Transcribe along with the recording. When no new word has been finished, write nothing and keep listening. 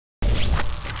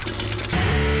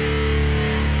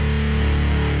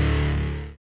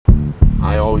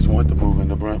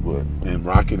Brentwood, and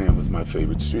Rockingham was my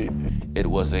favorite street. It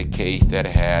was a case that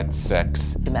had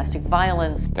sex, domestic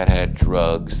violence, that had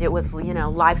drugs. It was, you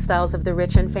know, lifestyles of the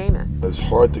rich and famous. It's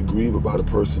hard to grieve about a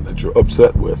person that you're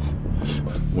upset with.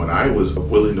 When I was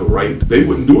willing to write, they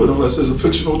wouldn't do it unless there's a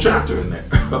fictional chapter in there.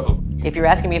 If you're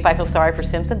asking me if I feel sorry for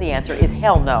Simpson, the answer is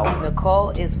hell no. Nicole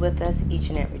is with us each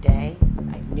and every day.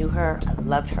 I knew her, I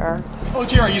loved her. Oh,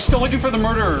 Jay, are you still looking for the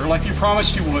murderer like you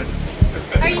promised you would?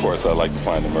 Of course, I'd like to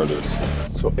find the murderers.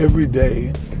 So every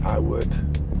day I would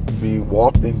be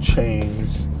walked in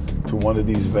chains to one of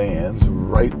these vans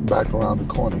right back around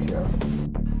the corner here.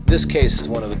 This case is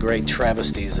one of the great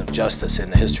travesties of justice in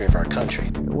the history of our country.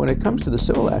 When it comes to the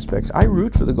civil aspects, I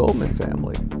root for the Goldman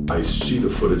family. I see the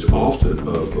footage often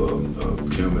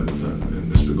of Kim and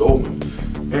Mr. Goldman,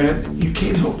 and you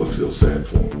can't help but feel sad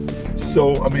for them.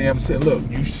 So, I mean, I'm saying, look,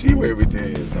 you see where everything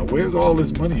is. Now, where's all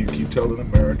this money you keep telling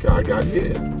America I got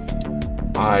hid?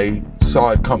 I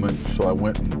saw it coming, so I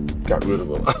went and got rid of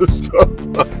a lot of stuff.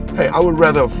 Hey, I would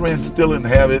rather a friend stealing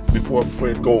have it before a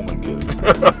friend Goldman get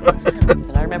it.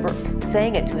 And I remember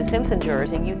saying it to the Simpson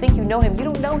jurors, and you think you know him, you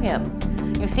don't know him.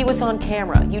 You see what's on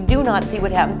camera. You do not see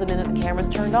what happens the minute the camera's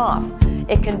turned off.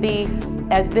 It can be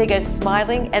as big as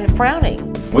smiling and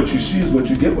frowning. What you see is what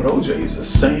you get with OJ. He's the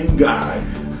same guy.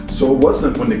 So it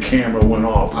wasn't when the camera went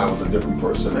off, I was a different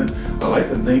person. And I like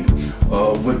to think,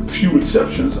 with few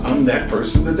exceptions, I'm that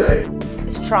person today.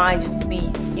 It's trying just to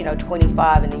be, you know,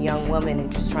 25 and a young woman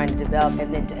and just trying to develop,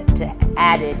 and then to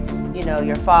add it, you know,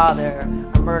 your father,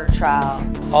 a murder trial.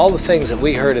 All the things that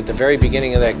we heard at the very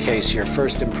beginning of that case, your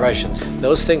first impressions,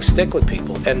 those things stick with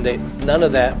people, and none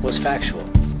of that was factual.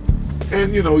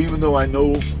 And, you know, even though I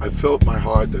felt in my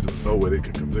heart that there was no way they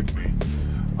could convict me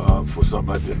for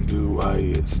something I didn't do,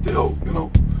 I still, you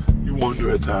know, you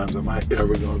wonder at times, am I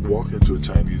ever going to walk into a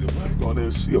Chinese? Am I going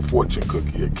to see a fortune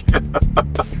cookie again?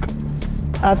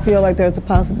 I feel like there's a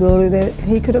possibility that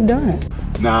he could have done it.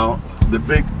 Now, the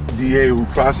big DA who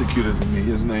prosecuted me,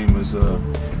 his name is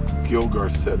Gil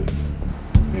Garcetti,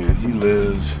 and he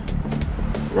lives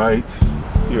right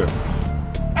here.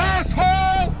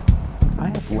 Asshole! I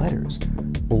have letters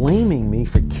blaming me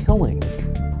for killing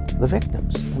the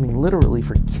victims. I mean, literally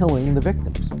for killing the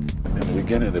victims. In the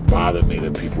beginning, it bothered me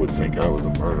that people would think I was a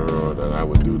murderer or that I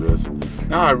would do this.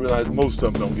 Now I realize most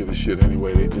of them don't give a shit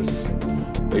anyway.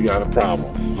 They got a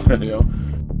problem, you know?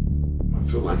 I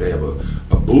feel like I have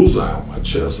a bullseye on my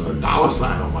chest and a dollar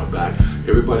sign on my back.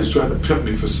 Everybody's trying to pimp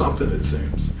me for something, it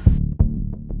seems.